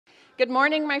Good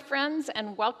morning, my friends,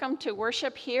 and welcome to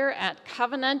worship here at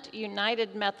Covenant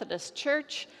United Methodist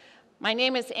Church. My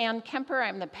name is Ann Kemper.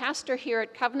 I'm the pastor here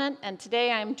at Covenant, and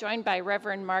today I'm joined by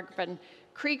Reverend Marvin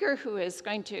Krieger, who is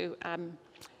going to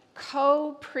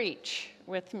co-preach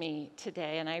with me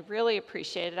today, and I really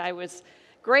appreciate it. I was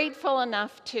grateful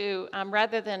enough to,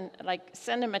 rather than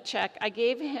send him a check, I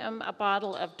gave him a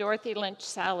bottle of Dorothy Lynch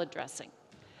salad dressing.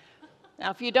 Now,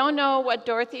 if you don't know what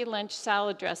Dorothy Lynch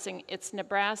salad dressing, it's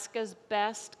Nebraska's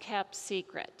best kept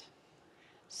secret.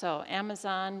 So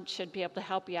Amazon should be able to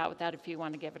help you out with that if you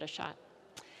want to give it a shot.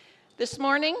 This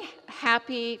morning,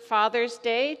 happy Father's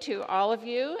Day to all of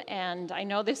you. And I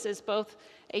know this is both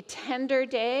a tender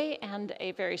day and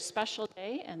a very special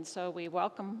day. And so we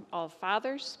welcome all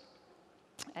fathers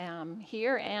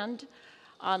here and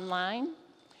online.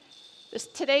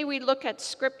 Today we look at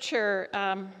scripture.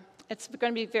 It's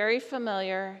going to be very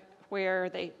familiar, where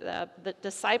the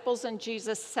disciples and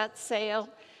Jesus set sail,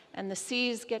 and the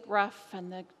seas get rough, and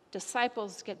the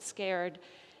disciples get scared,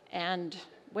 and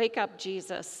wake up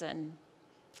Jesus, and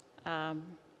a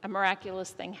miraculous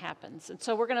thing happens. And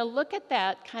so we're going to look at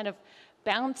that, kind of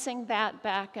bouncing that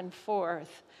back and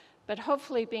forth, but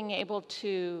hopefully being able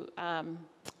to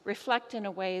reflect in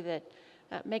a way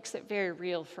that makes it very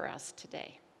real for us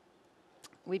today.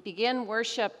 We begin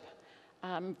worship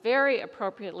very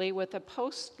appropriately with a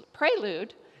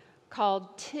prelude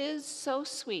called "'Tis So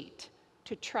Sweet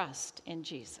to Trust in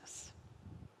Jesus."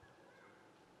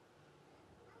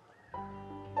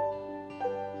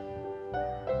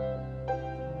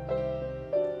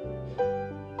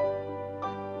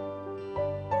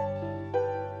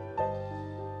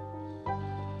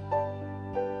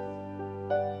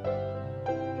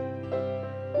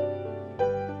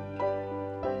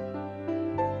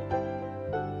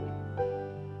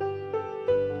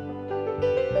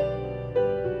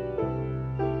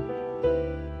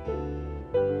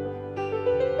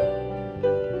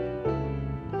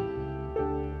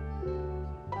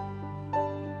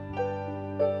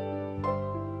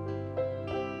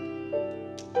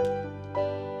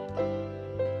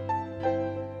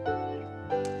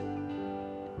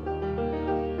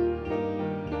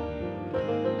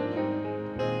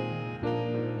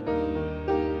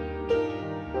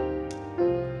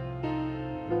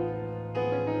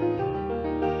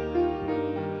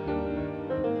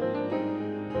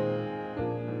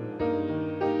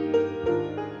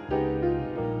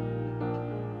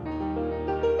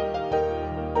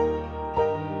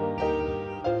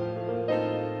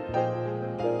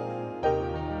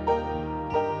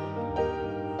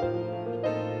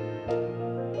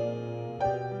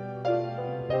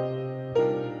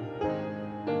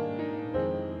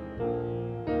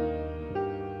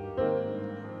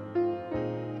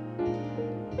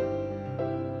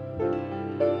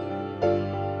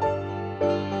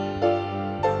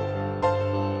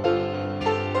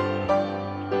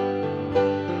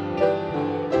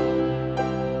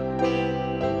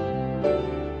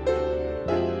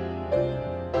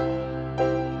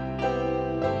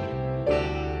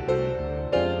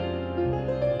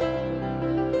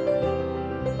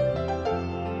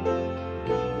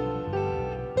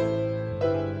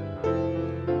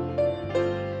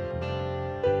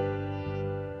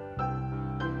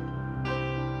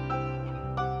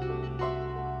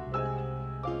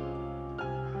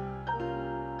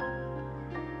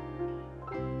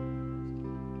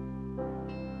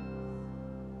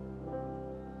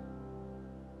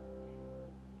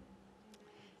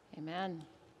 Amen.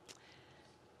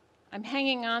 I'm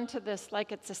hanging on to this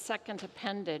like it's a second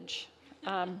appendage. If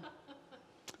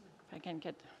I can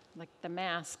get the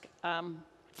mask. I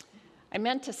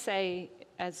meant to say,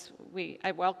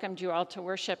 I welcomed you all to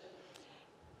worship.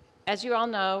 As you all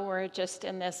know, we're just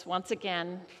in this once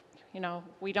again.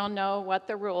 We don't know what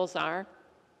the rules are.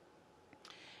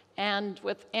 And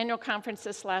with annual conference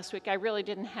this last week, I really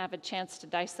didn't have a chance to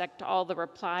dissect all the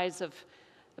replies of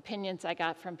opinions I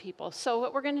got from people. So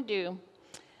what we're going to do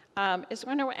is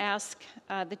we're going to ask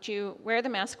that you wear the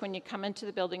mask when you come into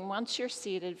the building. Once you're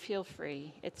seated, feel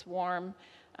free. It's warm.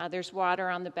 There's water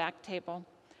on the back table.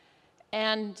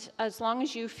 And as long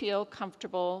as you feel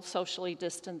comfortable socially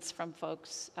distanced from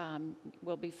folks,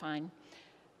 we'll be fine.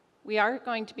 We are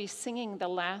going to be singing the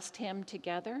last hymn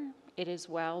together, "It Is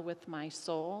Well With My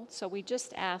Soul." So we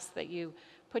just ask that you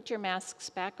put your masks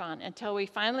back on until we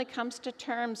finally comes to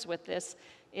terms with this.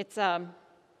 It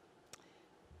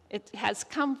has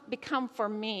become for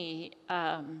me,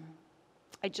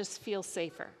 I just feel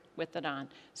safer with it on.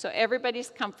 So everybody's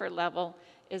comfort level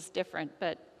is different,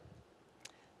 but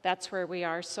that's where we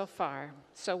are so far.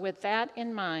 So with that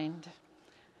in mind,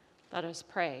 let us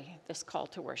pray this call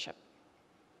to worship.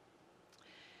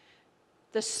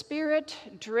 The Spirit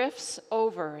drifts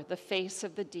over the face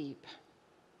of the deep,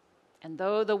 and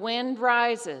though the wind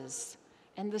rises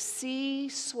and the sea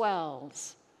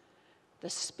swells, the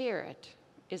Spirit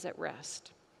is at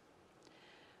rest.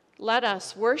 Let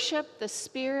us worship the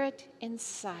Spirit in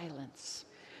silence,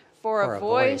 for a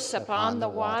voice upon the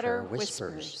water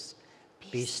whispers,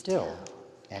 "Be still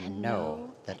and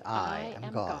know that I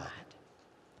am God."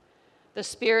 The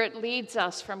Spirit leads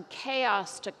us from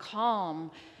chaos to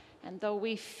calm, and though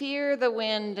we fear the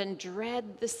wind and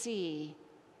dread the sea,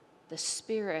 the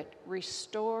Spirit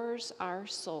restores our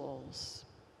souls.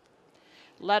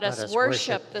 Let us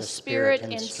worship the Spirit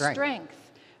in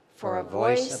strength, for a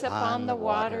voice upon the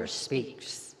water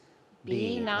speaks.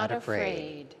 Be not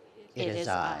afraid, it is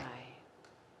I.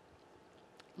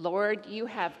 Lord, you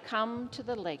have come to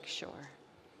the lakeshore.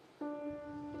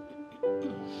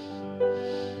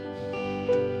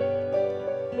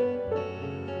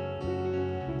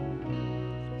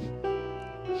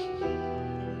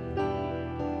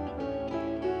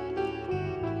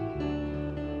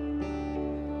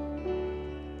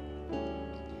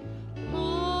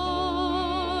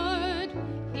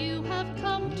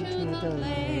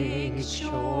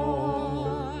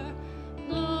 Shore,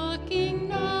 looking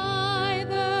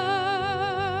neither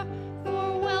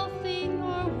for wealthy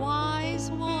nor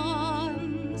wise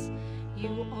ones.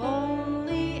 You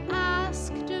only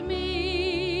asked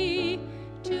me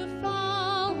to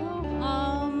follow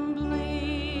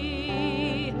humbly.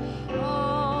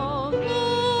 Oh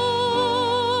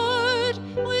Lord,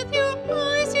 with your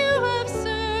eyes you have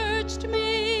searched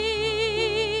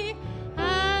me,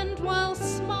 and while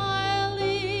smiling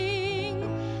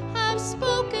have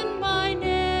spoken my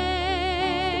name.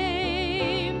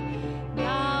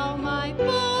 Now my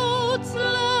boat's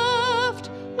left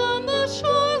on the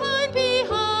shoreline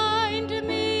behind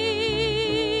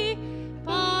me.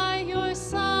 By your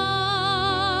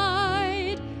side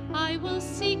I will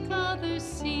seek other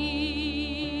seas.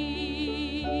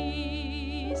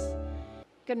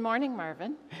 Good morning,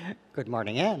 Marvin. Good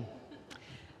morning, Ann.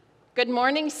 Good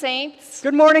morning, saints.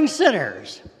 Good morning,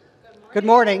 sinners. Good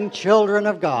morning, children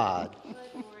of God.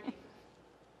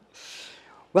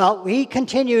 Well, we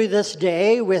continue this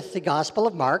day with the Gospel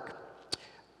of Mark.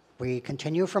 We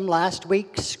continue from last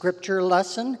week's scripture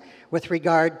lesson with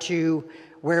regard to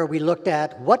where we looked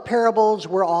at what parables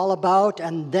were all about,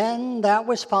 and then that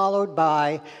was followed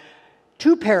by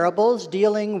two parables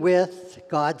dealing with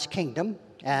God's kingdom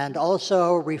and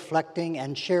also reflecting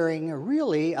and sharing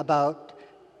really about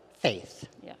faith,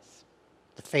 Yes.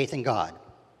 the faith in God.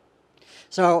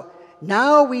 So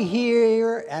now we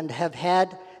hear and have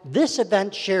had this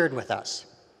event shared with us.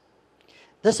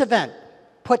 This event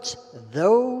puts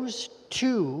those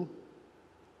two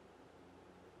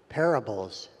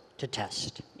parables to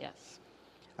test. Yes.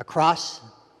 Across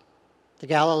the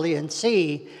Galilean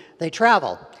Sea, they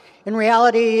travel. In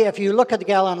reality, if you look at the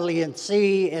Galilean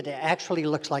Sea, it actually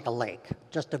looks like a lake,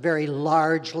 just a very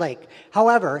large lake.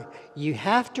 However, you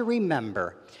have to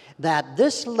remember that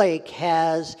this lake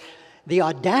has the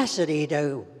audacity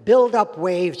to build up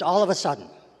waves all of a sudden.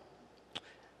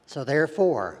 So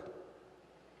therefore,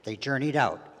 they journeyed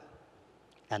out,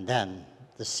 and then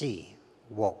the sea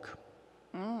woke.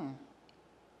 Well,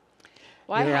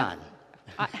 You're on.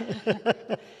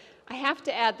 I have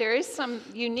to add, there is some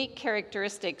unique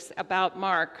characteristics about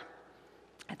Mark.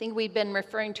 I think we've been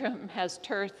referring to him as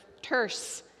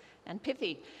terse and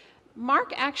pithy.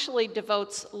 Mark actually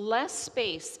devotes less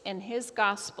space in his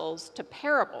Gospels to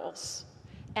parables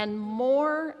and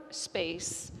more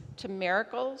space to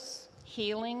miracles,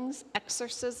 healings,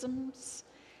 exorcisms,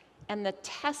 and the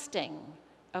testing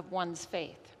of one's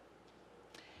faith.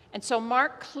 And so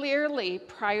Mark clearly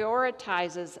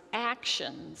prioritizes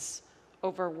actions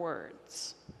over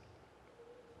words.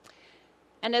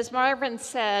 And as Marvin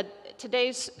said,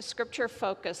 today's scripture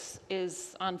focus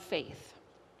is on faith.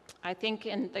 I think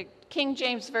in the King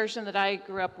James Version that I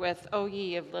grew up with, "O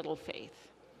ye of little faith."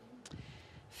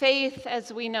 Faith,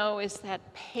 as we know, is that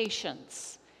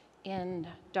patience in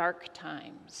dark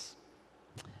times,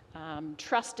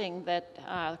 trusting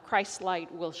that Christ's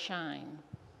light will shine.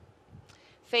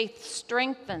 Faith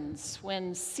strengthens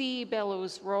when sea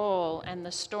billows roll and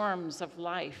the storms of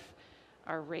life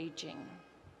are raging.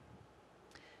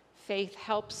 Faith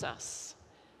helps us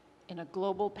in a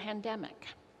global pandemic.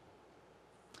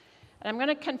 And I'm going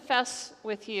to confess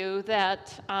with you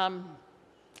that,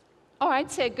 I'd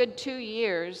say a good 2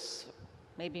 years,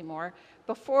 maybe more,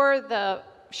 before the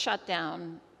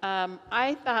shutdown,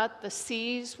 I thought the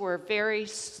seas were very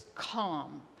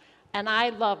calm, and I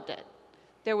loved it.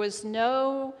 There was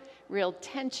no real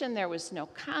tension, there was no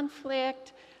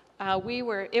conflict.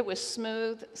 it was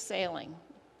smooth sailing,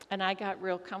 and I got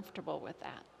real comfortable with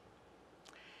that.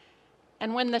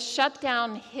 And when the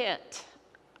shutdown hit,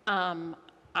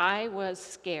 I was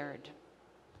scared.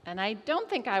 And I don't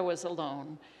think I was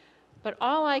alone, but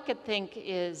all I could think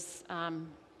is,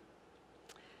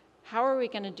 how are we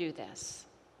going to do this?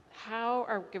 How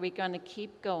are we going to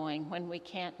keep going when we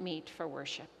can't meet for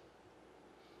worship?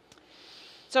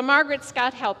 So Margaret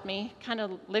Scott helped me, kind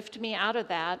of lift me out of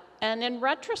that. And in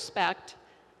retrospect,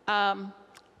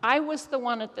 I was the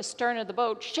one at the stern of the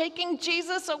boat shaking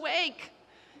Jesus awake.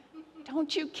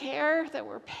 Don't you care that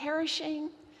we're perishing?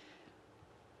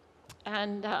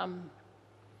 And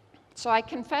so I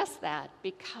confess that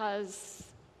because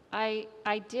I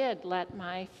did let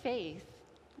my faith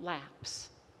lapse.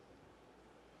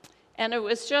 And it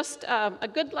was just a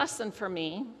good lesson for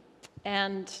me,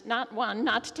 and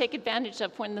not to take advantage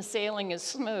of when the sailing is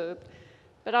smooth,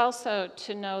 but also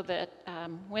to know that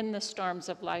when the storms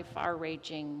of life are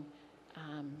raging,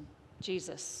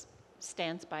 Jesus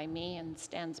stands by me and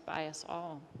stands by us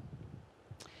all.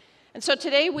 And so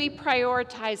today we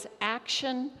prioritize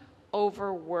action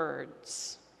over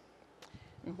words.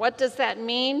 And what does that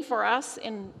mean for us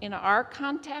in our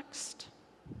context?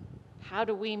 How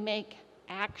do we make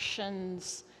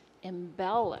actions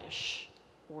embellish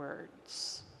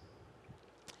words?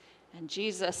 And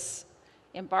Jesus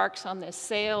embarks on this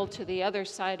sail to the other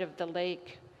side of the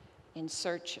lake in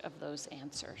search of those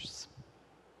answers.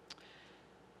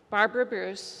 Barbara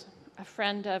Bruce, a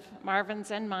friend of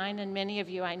Marvin's and mine, and many of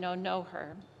you I know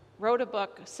her, wrote a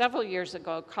book several years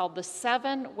ago called The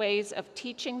 7 Ways of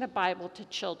Teaching the Bible to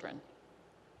Children.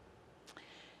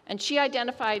 And she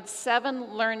identified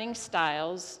 7 learning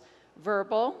styles: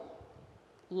 verbal,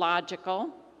 logical,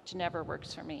 which never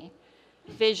works for me,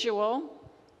 visual,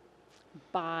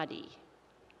 body,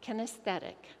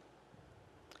 kinesthetic,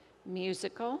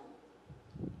 musical,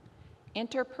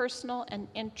 interpersonal, and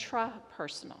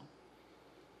intrapersonal.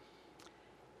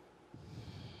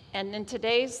 And in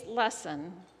today's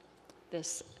lesson,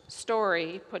 this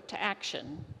story put to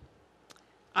action,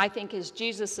 I think, is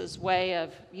Jesus' way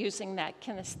of using that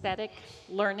kinesthetic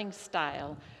learning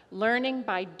style, learning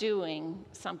by doing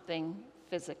something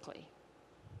physically.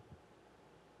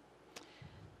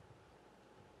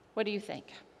 What do you think?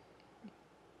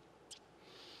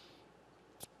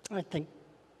 I think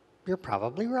you're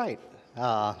probably right.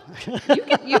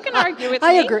 You can argue with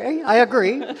me. I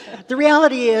agree. The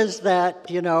reality is that,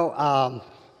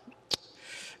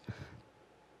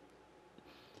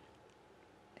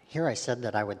 here I said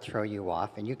that I would throw you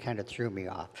off, and you kind of threw me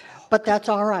off. But that's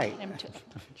all right. Him too.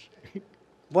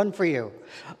 One for you.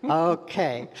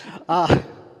 Okay.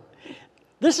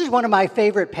 This is one of my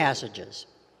favorite passages.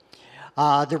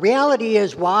 The reality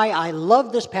is why I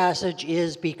love this passage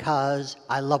is because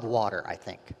I love water, I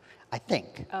think.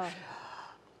 Oh.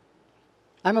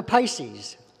 I'm a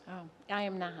Pisces. Oh, I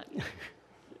am not.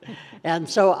 And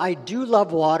so I do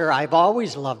love water. I've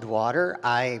always loved water.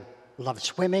 I love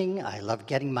swimming. I love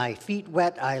getting my feet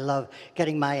wet. I love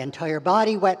getting my entire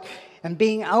body wet and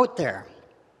being out there.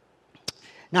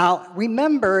 Now,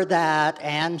 remember that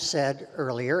Anne said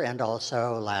earlier, and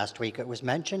also last week it was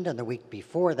mentioned, and the week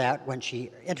before that when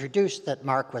she introduced that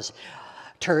Mark was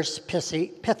terse,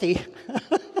 pithy.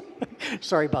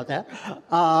 Sorry about that.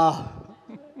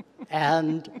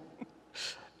 And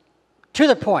to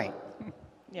the point.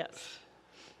 Yes.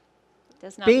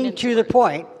 Does not Being mince to the words.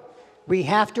 point, we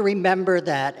have to remember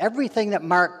that everything that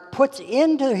Mark puts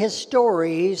into his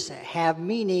stories have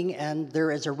meaning, and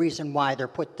there is a reason why they're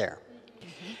put there.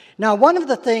 Now, one of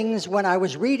the things when I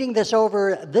was reading this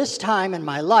over this time in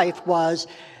my life was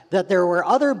that there were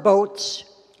other boats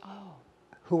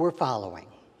who were following.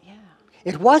 Yeah.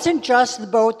 It wasn't just the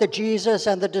boat that Jesus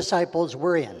and the disciples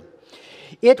were in.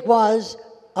 It was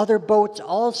other boats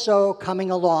also coming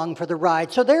along for the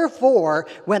ride. So therefore,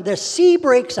 when the sea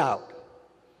breaks out,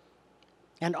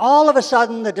 and all of a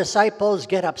sudden the disciples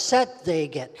get upset, they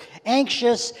get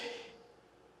anxious,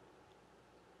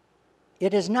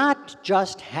 it is not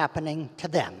just happening to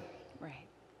them. Right.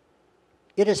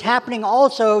 It is happening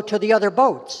also to the other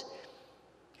boats.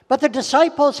 But the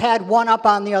disciples had one up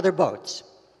on the other boats.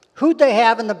 Who'd they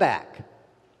have in the back?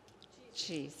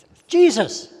 Jesus.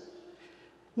 Jesus.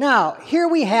 Now, here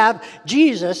we have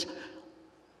Jesus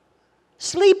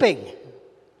sleeping.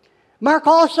 Mark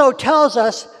also tells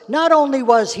us not only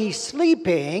was he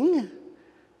sleeping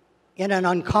in an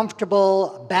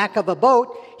uncomfortable back of a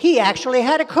boat, he actually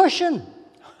had a cushion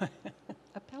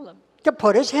A pillow. to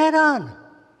put his head on.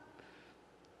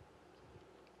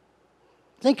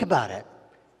 Think about it.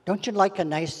 Don't you like a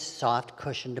nice soft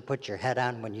cushion to put your head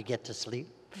on when you get to sleep?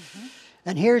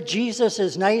 And here Jesus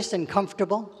is nice and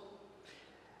comfortable,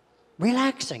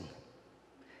 relaxing.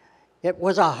 It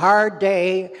was a hard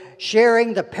day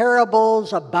sharing the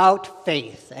parables about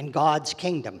faith and God's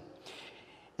kingdom,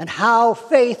 and how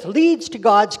faith leads to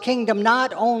God's kingdom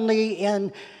not only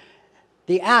in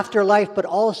the afterlife, but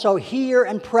also here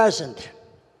and present.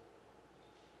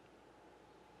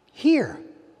 Here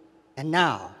and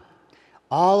now.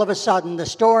 All of a sudden, the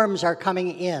storms are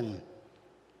coming in.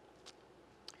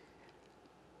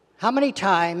 How many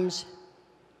times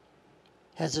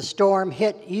has a storm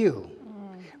hit you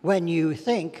when you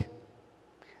think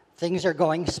things are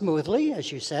going smoothly,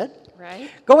 as you said? Right?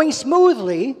 Going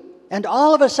smoothly, and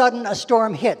all of a sudden a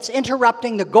storm hits,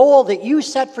 interrupting the goal that you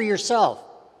set for yourself.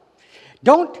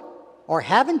 Don't, or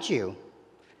haven't you,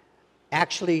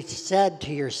 actually said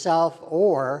to yourself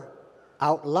or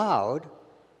out loud,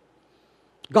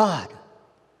 God,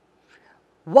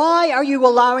 why are you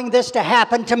allowing this to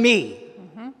happen to me?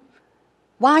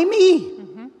 Why me?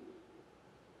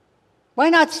 Why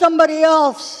not somebody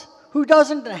else who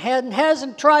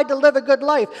hasn't tried to live a good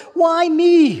life? Why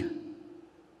me?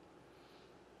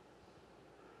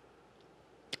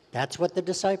 That's what the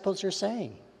disciples are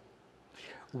saying.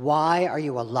 Why are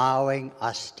you allowing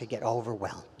us to get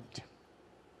overwhelmed?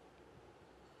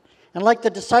 And like the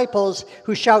disciples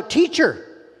who shout, "Teacher,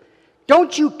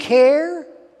 don't you care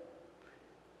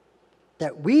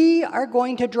that we are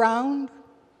going to drown?"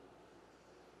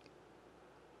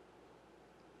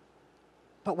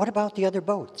 But what about the other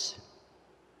boats?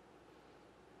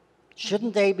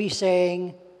 Shouldn't they be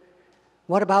saying,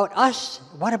 what about us?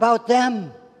 What about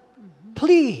them?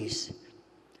 Please,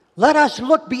 let us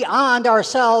look beyond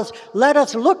ourselves. Let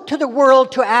us look to the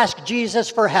world to ask Jesus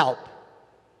for help,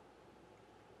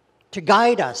 to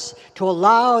guide us, to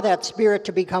allow that Spirit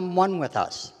to become one with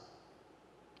us.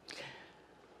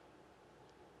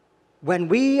 When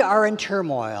we are in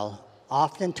turmoil,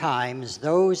 oftentimes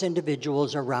those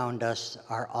individuals around us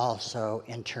are also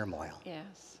in turmoil.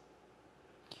 Yes.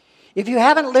 If you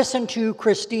haven't listened to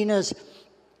Christina's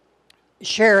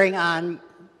sharing on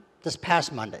this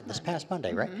past Monday,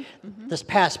 right? This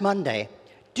past Monday,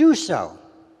 do so,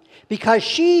 because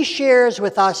she shares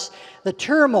with us the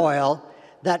turmoil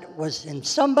that was in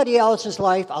somebody else's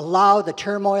life. Allow the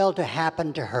turmoil to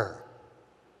happen to her.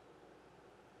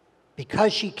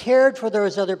 Because she cared for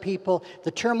those other people,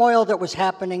 the turmoil that was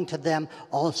happening to them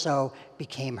also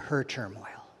became her turmoil.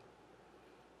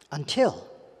 Until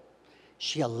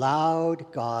she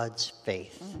allowed God's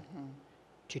faith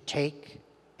to take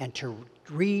and to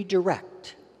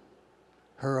redirect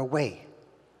her away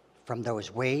from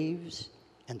those waves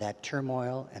and that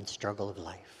turmoil and struggle of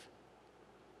life.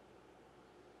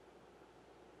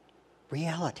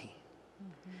 Reality.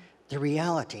 The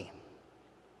reality.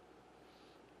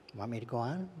 Want me to go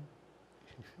on?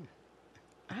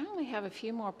 I only have a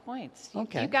few more points.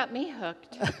 Okay. You got me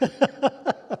hooked.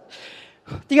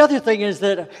 The other thing is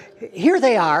that here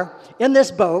they are in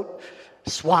this boat,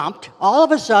 swamped. All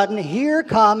of a sudden, here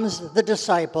comes the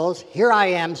disciples. Here I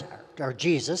am, or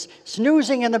Jesus,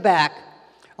 snoozing in the back.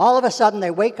 All of a sudden,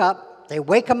 they wake up. They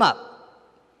wake him up,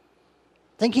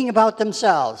 thinking about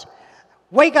themselves.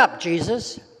 Wake up,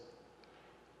 Jesus.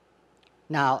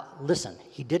 Now, listen,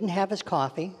 he didn't have his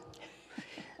coffee,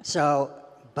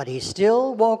 but he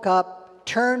still woke up,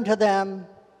 turned to them,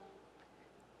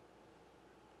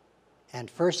 and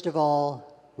first of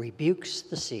all, rebukes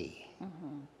the sea.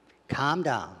 Calm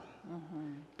down.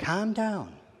 Calm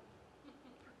down.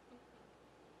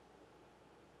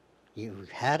 You've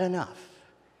had enough.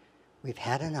 We've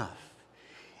had enough.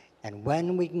 And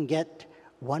when we can get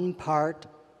one part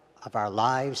of our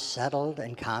lives settled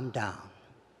and calmed down,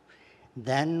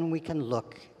 then we can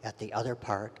look at the other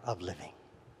part of living.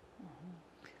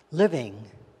 Living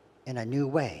in a new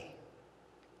way,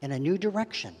 in a new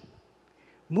direction,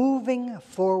 moving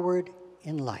forward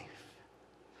in life.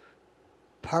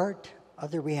 Part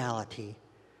of the reality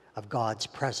of God's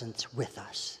presence with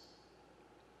us.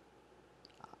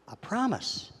 A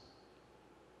promise.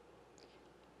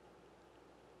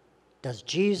 Does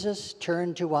Jesus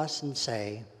turn to us and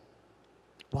say,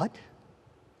 "What?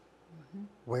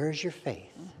 Where's your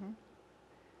faith?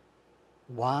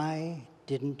 Why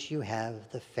didn't you have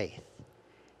the faith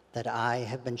that I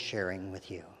have been sharing with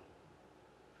you?"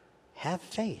 Have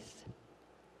faith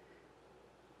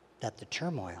that the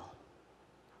turmoil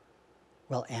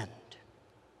will end.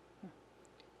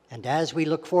 And as we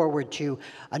look forward to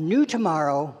a new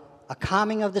tomorrow, a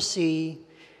calming of the sea,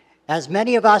 as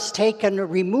many of us take and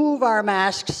remove our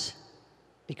masks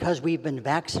because we've been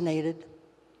vaccinated,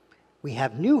 we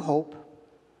have new hope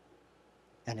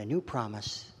and a new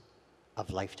promise of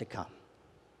life to come.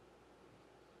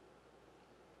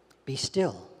 Be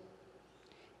still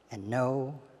and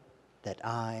know that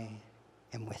I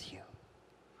am with you.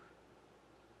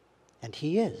 And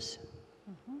he is.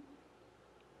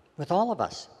 With all of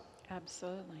us.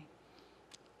 Absolutely.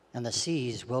 And the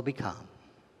seas will be calm.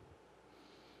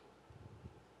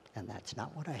 And that's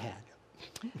not what I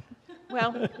had.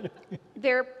 Well,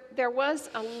 there was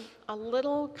a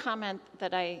little comment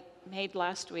that I made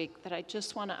last week that I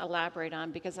just want to elaborate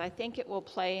on, because I think it will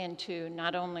play into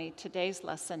not only today's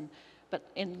lesson, but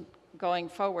in going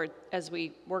forward as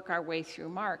we work our way through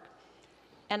Mark.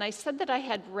 And I said that I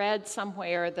had read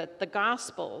somewhere that the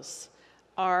Gospels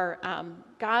are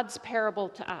God's parable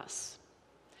to us.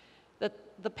 That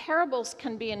the parables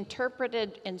can be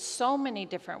interpreted in so many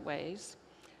different ways.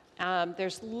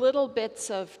 There's little bits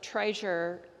of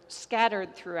treasure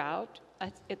scattered throughout.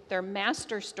 They're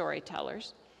master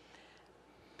storytellers.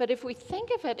 But if we think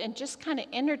of it and just kind of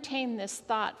entertain this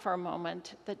thought for a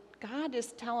moment, that God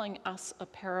is telling us a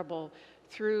parable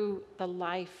through the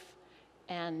life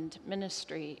and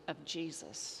ministry of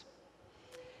Jesus.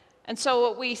 And so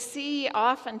what we see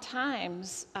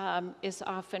oftentimes is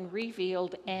often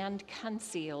revealed and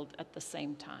concealed at the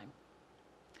same time.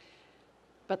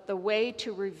 But the way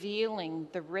to revealing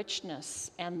the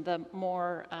richness and the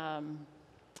more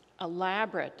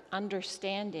elaborate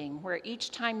understanding, where each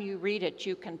time you read it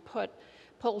you can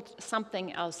pull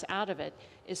something else out of it,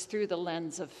 is through the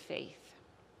lens of faith.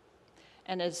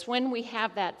 And it's when we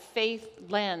have that faith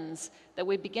lens that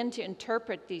we begin to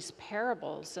interpret these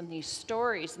parables and these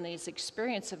stories and these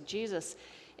experiences of Jesus.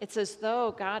 It's as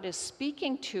though God is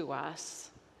speaking to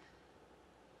us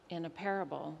in a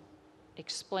parable,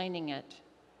 explaining it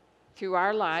through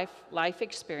our life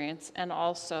experience, and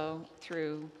also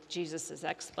through Jesus'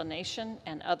 explanation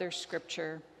and other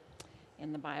scripture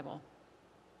in the Bible.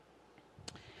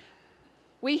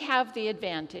 We have the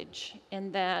advantage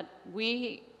in that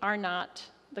we are not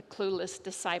the clueless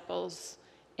disciples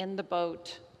in the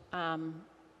boat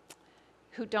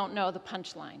who don't know the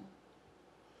punchline.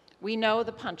 We know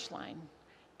the punchline,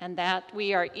 and that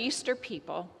we are Easter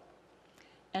people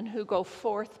and who go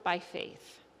forth by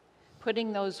faith,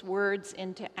 putting those words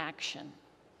into action.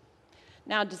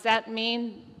 Now, does that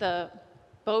mean the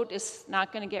boat is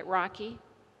not going to get rocky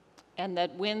and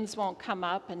that winds won't come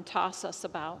up and toss us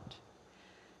about?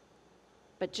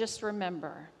 But just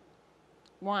remember,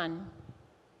 one,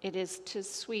 it is 'tis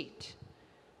sweet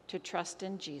to trust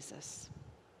in Jesus,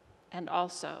 and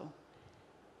also,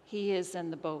 he is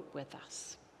in the boat with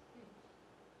us.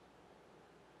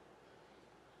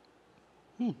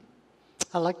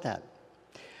 I like that.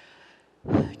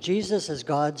 Jesus is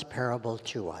God's parable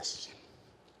to us.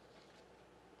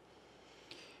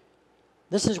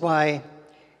 This is why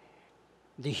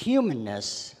the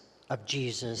humanness of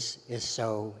Jesus is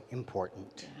so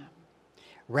important. Yeah.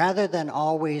 Rather than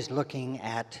always looking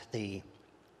at the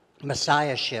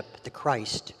Messiahship, the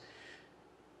Christ,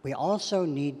 we also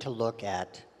need to look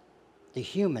at the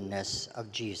humanness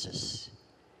of Jesus,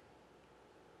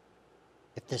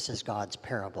 if this is God's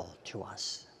parable to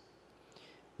us.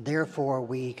 Therefore,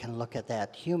 we can look at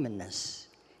that humanness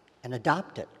and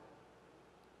adopt it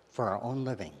for our own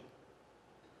living.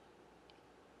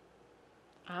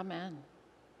 Amen.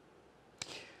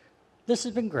 This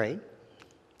has been great.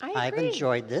 I've agree.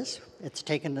 enjoyed this. It's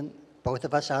taken both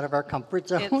of us out of our comfort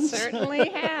zones. It certainly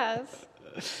has.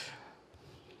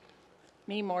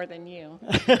 Me more than you.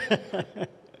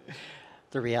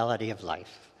 The reality of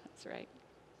life. That's right.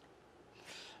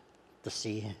 The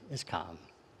sea is calm.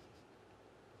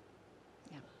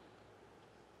 Yeah.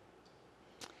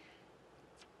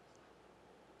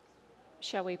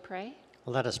 Shall we pray?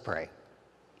 Let us pray.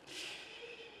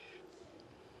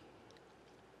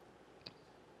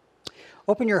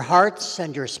 Open your hearts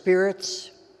and your spirits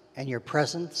and your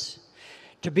presence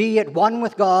to be at one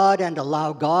with God, and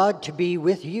allow God to be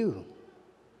with you.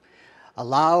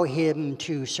 Allow him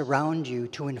to surround you,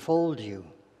 to enfold you,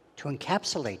 to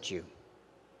encapsulate you,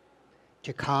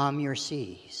 to calm your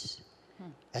seas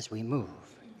as we move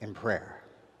in prayer.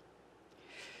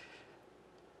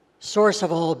 Source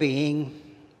of all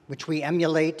being, which we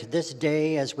emulate this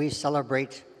day as we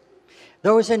celebrate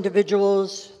those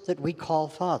individuals that we call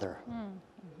Father.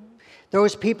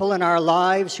 Those people in our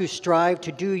lives who strive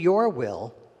to do your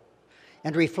will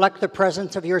and reflect the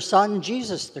presence of your Son,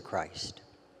 Jesus the Christ.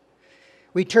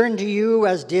 We turn to you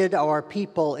as did our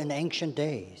people in ancient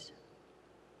days.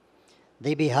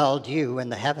 They beheld you in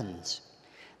the heavens.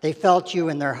 They felt you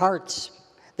in their hearts.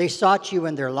 They sought you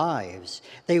in their lives.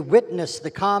 They witnessed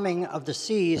the calming of the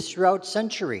seas throughout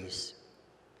centuries.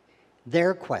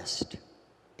 Their quest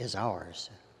is ours.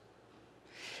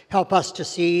 Help us to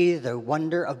see the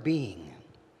wonder of being.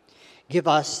 Give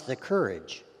us the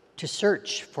courage to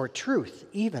search for truth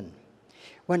even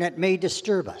when it may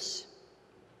disturb us.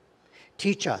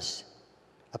 Teach us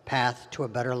a path to a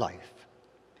better life.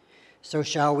 So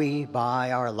shall we,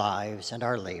 by our lives and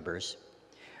our labors,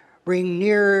 bring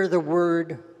nearer the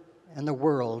word and the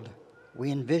world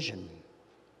we envision.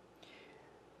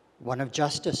 One of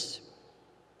justice,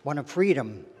 one of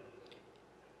freedom,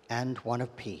 and one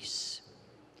of peace.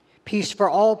 Peace for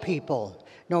all people,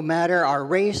 no matter our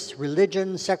race,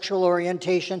 religion, sexual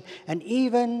orientation, and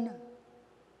even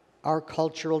our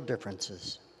cultural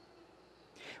differences.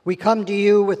 We come to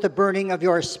you with the burning of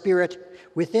your Spirit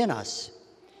within us,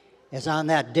 as on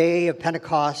that day of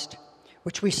Pentecost,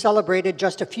 which we celebrated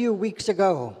just a few weeks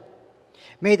ago.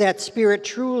 May that Spirit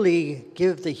truly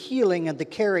give the healing and the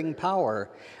caring power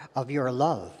of your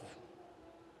love.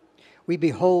 We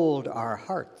behold our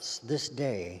hearts this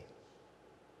day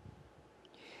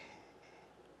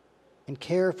and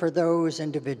care for those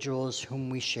individuals whom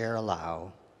we share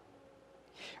allow.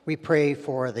 We pray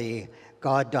for the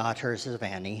goddaughters of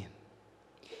Annie.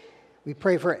 We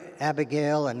pray for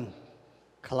Abigail and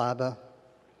Kalaba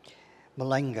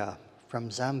Malenga from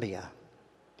Zambia,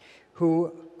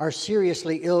 who are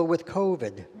seriously ill with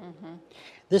COVID.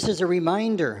 This is a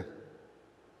reminder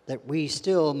that we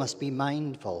still must be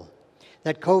mindful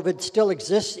that COVID still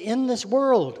exists in this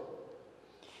world.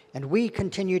 And we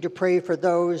continue to pray for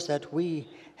those that who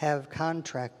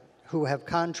have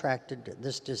contracted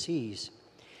this disease,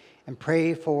 and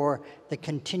pray for the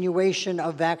continuation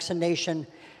of vaccination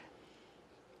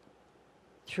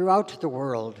throughout the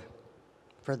world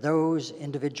for those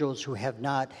individuals who have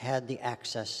not had the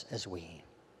access as we.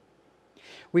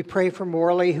 We pray for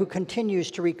Morley, who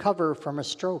continues to recover from a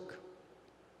stroke.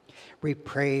 We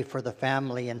pray for the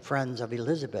family and friends of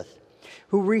Elizabeth,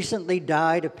 who recently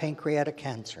died of pancreatic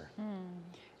cancer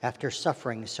after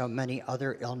suffering so many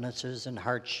other illnesses and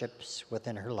hardships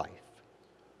within her life.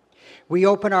 We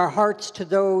open our hearts to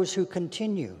those who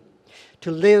continue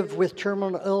to live with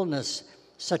terminal illness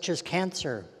such as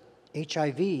cancer,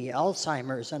 HIV,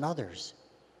 Alzheimer's, and others.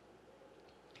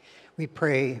 We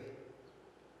pray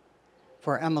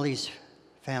for Emily's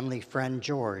family friend,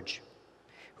 George,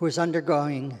 who is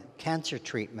undergoing cancer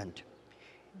treatment,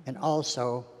 and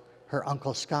also her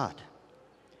Uncle Scott,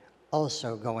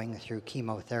 also going through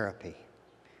chemotherapy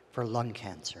for lung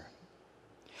cancer.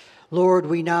 Lord,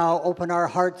 we now open our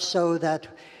hearts so that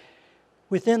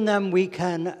within them we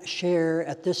can share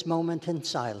at this moment in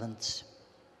silence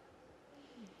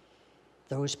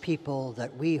those people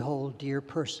that we hold dear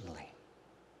personally.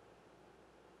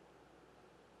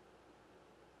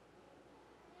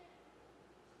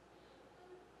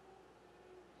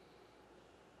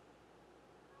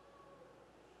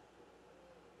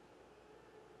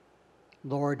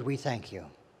 Lord, we thank you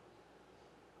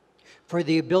for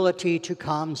the ability to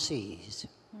calm seas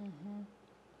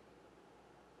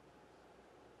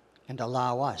and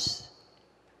allow us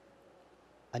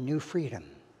a new freedom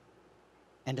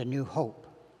and a new hope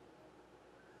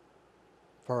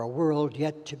for a world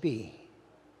yet to be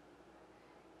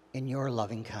in your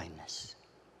loving kindness.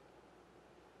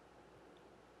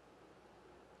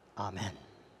 Amen.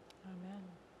 Amen.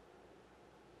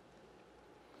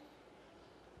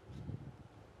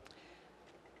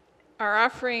 Our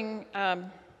offering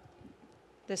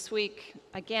this week,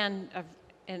 again,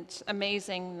 it's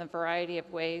amazing the variety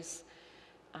of ways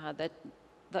that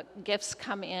the gifts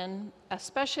come in.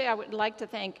 Especially, I would like to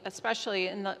thank, especially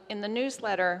in the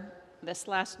newsletter, this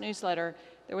last newsletter,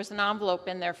 there was an envelope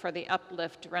in there for the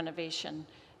Uplift renovation,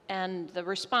 and the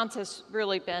response has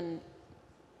really been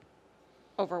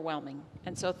overwhelming.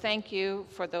 And so, thank you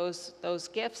for those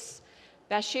gifts.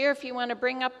 Bashir, if you want to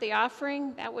bring up the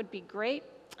offering, that would be great,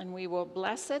 and we will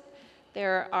bless it.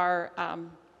 There are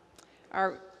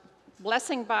our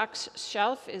blessing box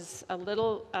shelf is a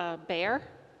little bare,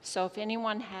 so if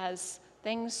anyone has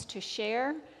things to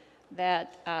share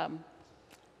that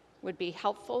would be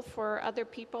helpful for other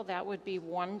people, that would be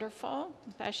wonderful.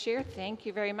 Bashir, thank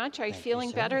you very much. Are you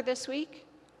feeling better this week?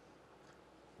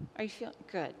 Are you feeling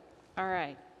good? All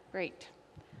right, great.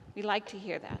 We like to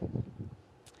hear that.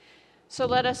 So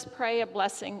let us pray a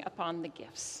blessing upon the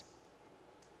gifts.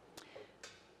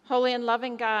 Holy and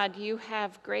loving God, you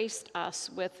have graced us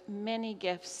with many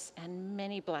gifts and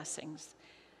many blessings,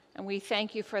 and we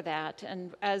thank you for that.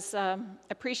 And as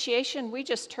appreciation, we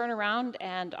just turn around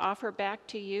and offer back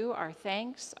to you our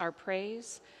thanks, our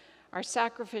praise, our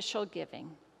sacrificial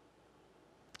giving,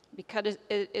 because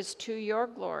it is to your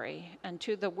glory and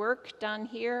to the work done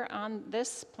here on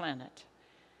this planet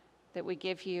that we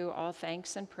give you all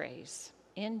thanks and praise.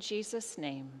 In Jesus'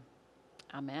 name,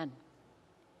 amen.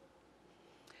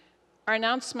 Our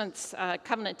announcements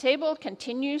covenant table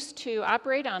continues to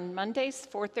operate on Mondays,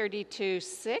 4:30 to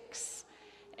 6.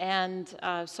 And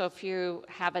so if you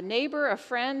have a neighbor, a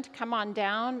friend, come on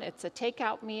down. It's a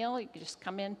takeout meal. You can just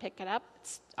come in, pick it up.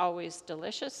 It's always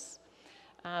delicious.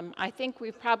 I think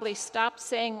we've probably stopped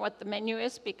saying what the menu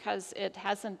is because it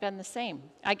hasn't been the same.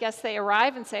 I guess they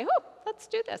arrive and say, oh, let's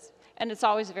do this. And it's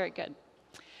always very good.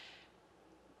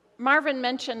 Marvin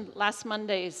mentioned last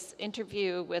Monday's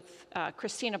interview with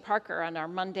Christina Parker on our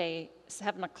Monday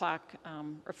 7 o'clock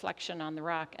reflection on the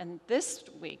rock. And this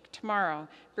week, tomorrow,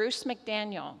 Bruce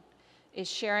McDaniel is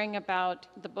sharing about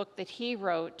the book that he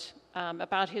wrote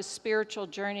about his spiritual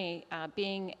journey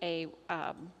being a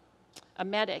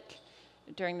medic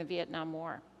during the Vietnam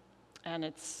War. And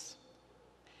it's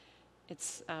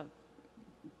a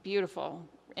beautiful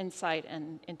insight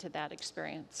into that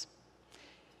experience.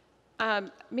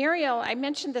 Muriel, I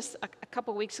mentioned this a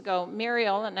couple weeks ago.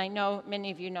 Muriel, and I know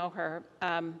many of you know her,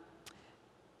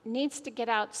 needs to get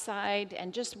outside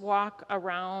and just walk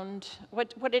around.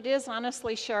 What it is,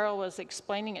 honestly, Cheryl was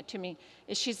explaining it to me,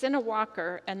 is she's in a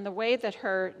walker, and the way that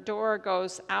her door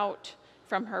goes out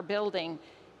from her building,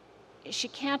 she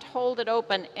can't hold it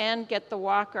open and get the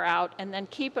walker out and then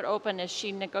keep it open as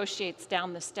she negotiates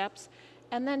down the steps.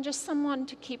 And then just someone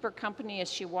to keep her company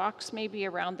as she walks maybe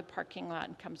around the parking lot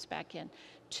and comes back in.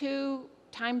 2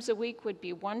 times a week would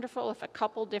be wonderful if a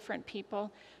couple different people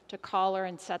to call her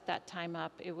and set that time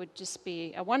up. It would just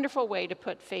be a wonderful way to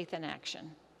put faith in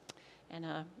action. And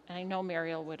I know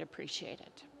Muriel would appreciate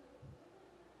it.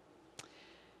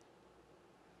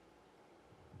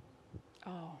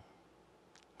 Oh.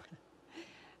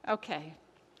 Okay.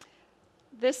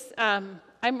 This, I'm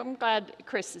glad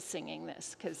Chris is singing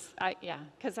this, because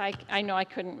I know I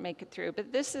couldn't make it through.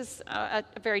 But this is a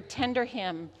very tender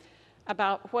hymn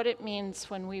about what it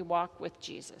means when we walk with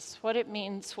Jesus, what it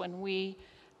means when we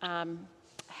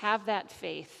have that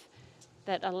faith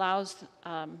that allows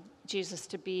Jesus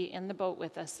to be in the boat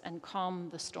with us and calm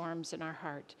the storms in our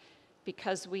heart,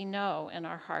 because we know in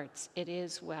our hearts it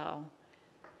is well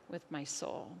with my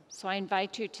soul. So I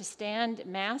invite you to stand,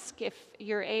 mask if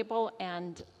you're able,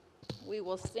 and we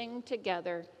will sing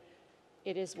together,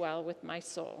 "It is well with my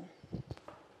soul."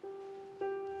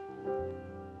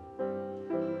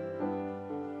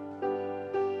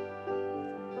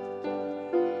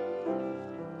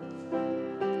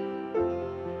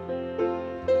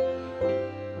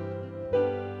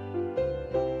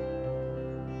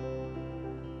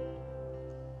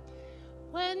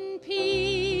 When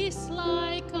peace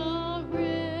like a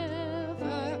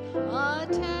river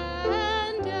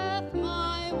attendeth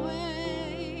my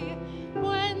way,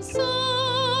 when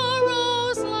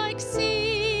sorrows like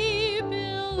sea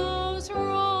billows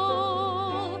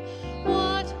roll,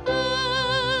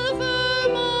 whatever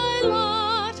my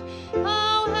lot,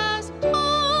 thou hast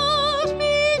taught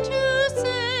me to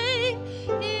say,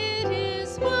 it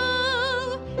is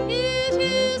well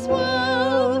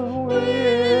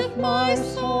with my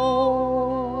soul.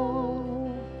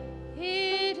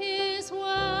 It is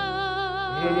well.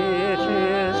 It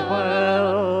is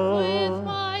well with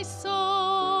my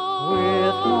soul.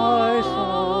 with my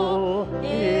soul.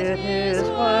 It is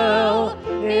well.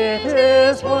 It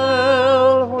is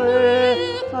well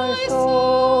with my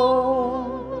soul.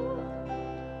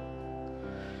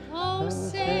 Though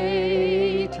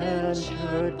Satan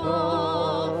should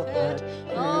buffet,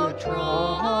 though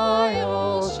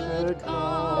trials should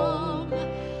come,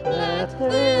 let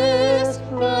this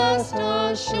blessed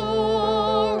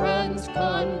assurance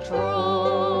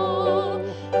control,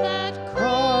 that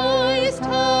Christ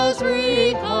has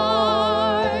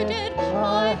regarded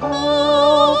my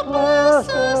helpless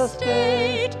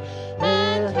estate,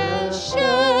 and has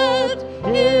shed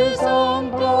his own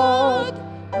blood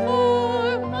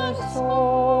for my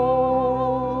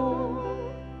soul.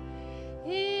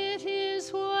 It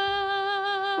is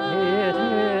well. It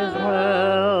is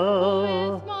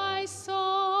well with my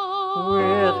soul.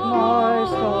 with my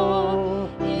soul.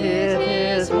 It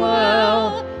is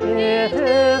well. It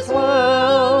is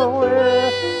well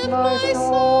with my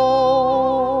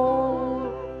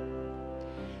soul.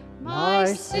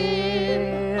 My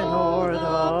sin or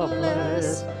the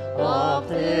bliss of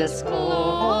this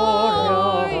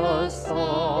glorious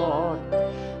thought,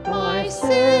 my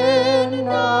sin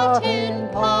not in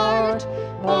part,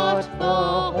 but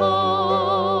the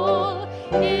whole,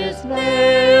 is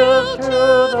nailed to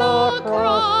the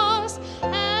cross,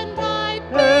 and I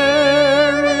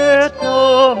bear it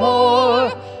no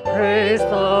more. Praise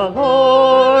the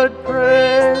Lord,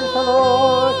 praise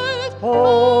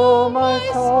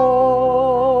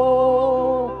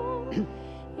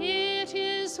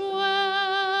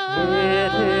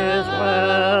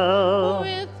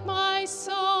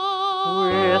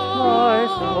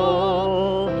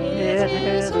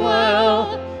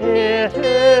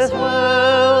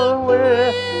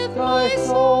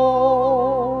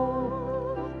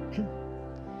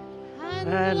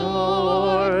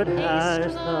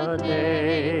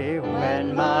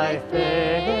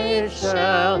faith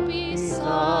shall be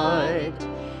sight.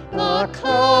 The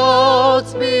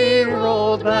clouds be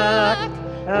rolled back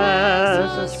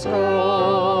as a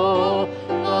scroll.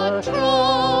 The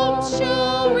trumps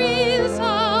shall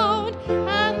resound,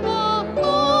 and the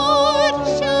Lord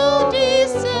shall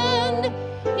descend.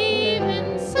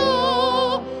 Even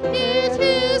so, it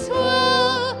is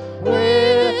well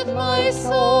with my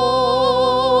soul.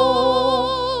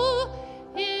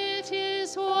 It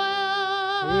is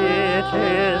well. It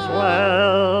is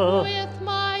well with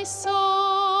my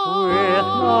soul. With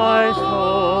my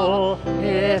soul.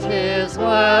 It is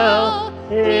well.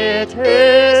 It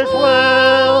is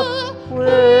well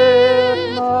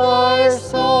with my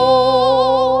soul.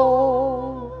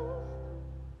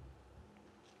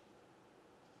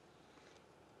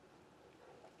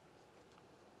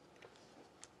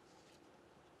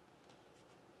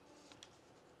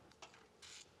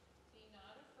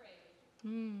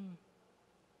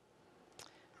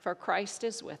 For Christ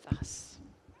is with us.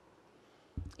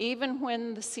 Even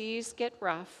when the seas get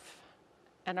rough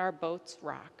and our boats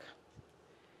rock,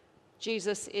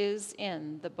 Jesus is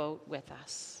in the boat with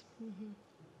us.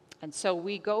 And so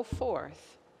we go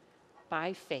forth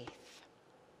by faith.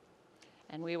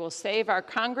 And we will save our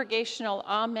congregational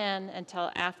amen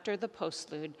until after the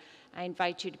postlude. I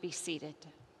invite you to be seated.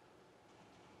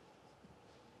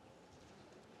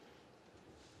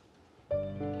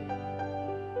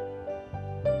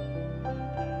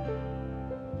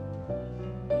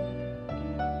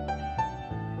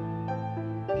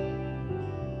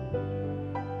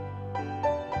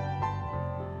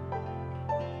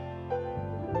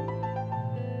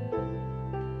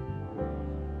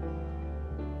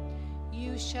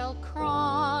 You shall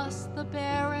cross the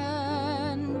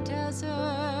barren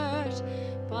desert,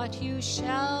 but you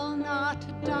shall not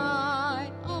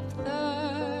die of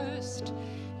thirst.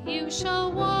 You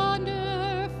shall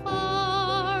wander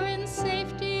far in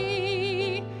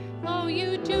safety, though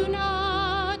you do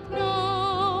not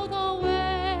know the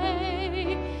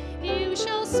way. You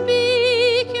shall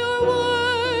speak your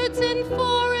words in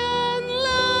foreign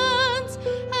lands,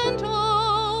 and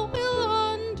all will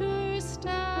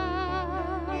understand.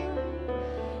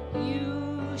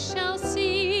 You shall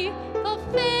see the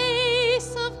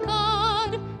face of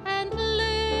God and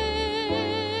live.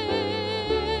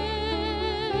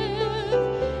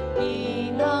 Be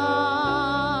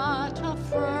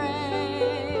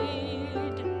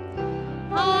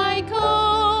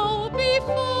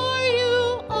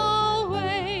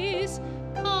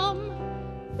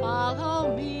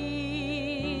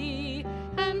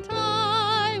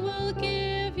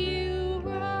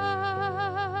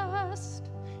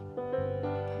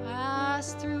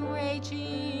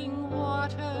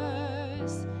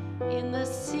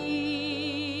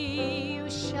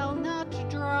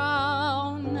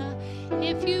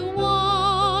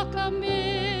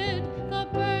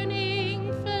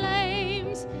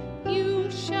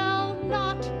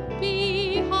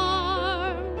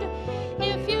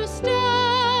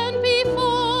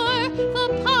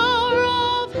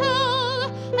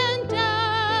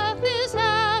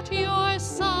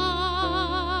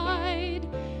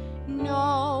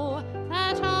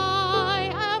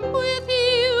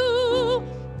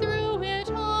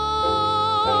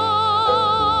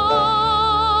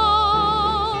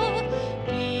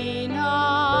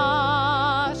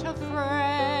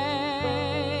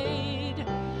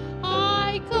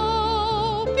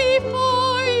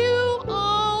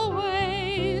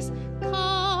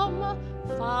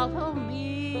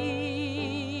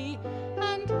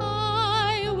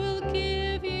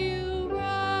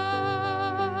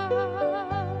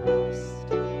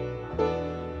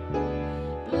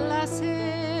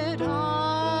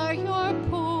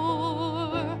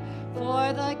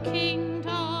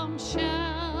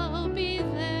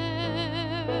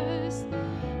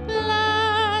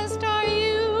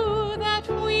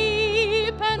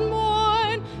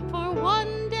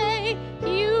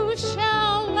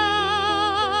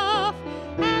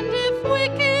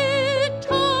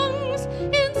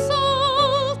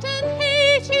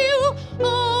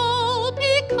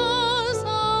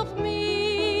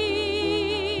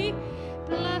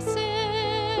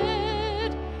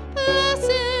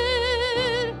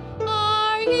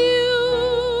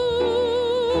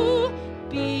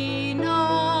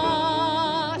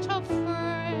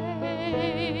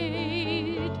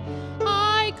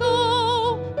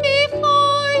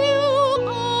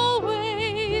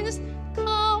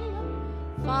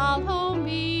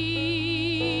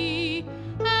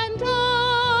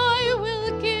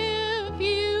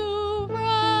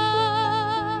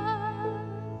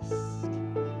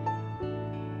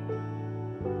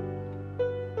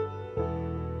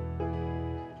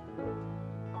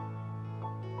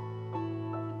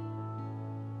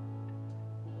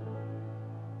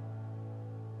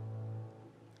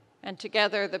And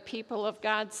together the people of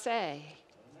God say,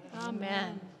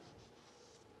 Amen.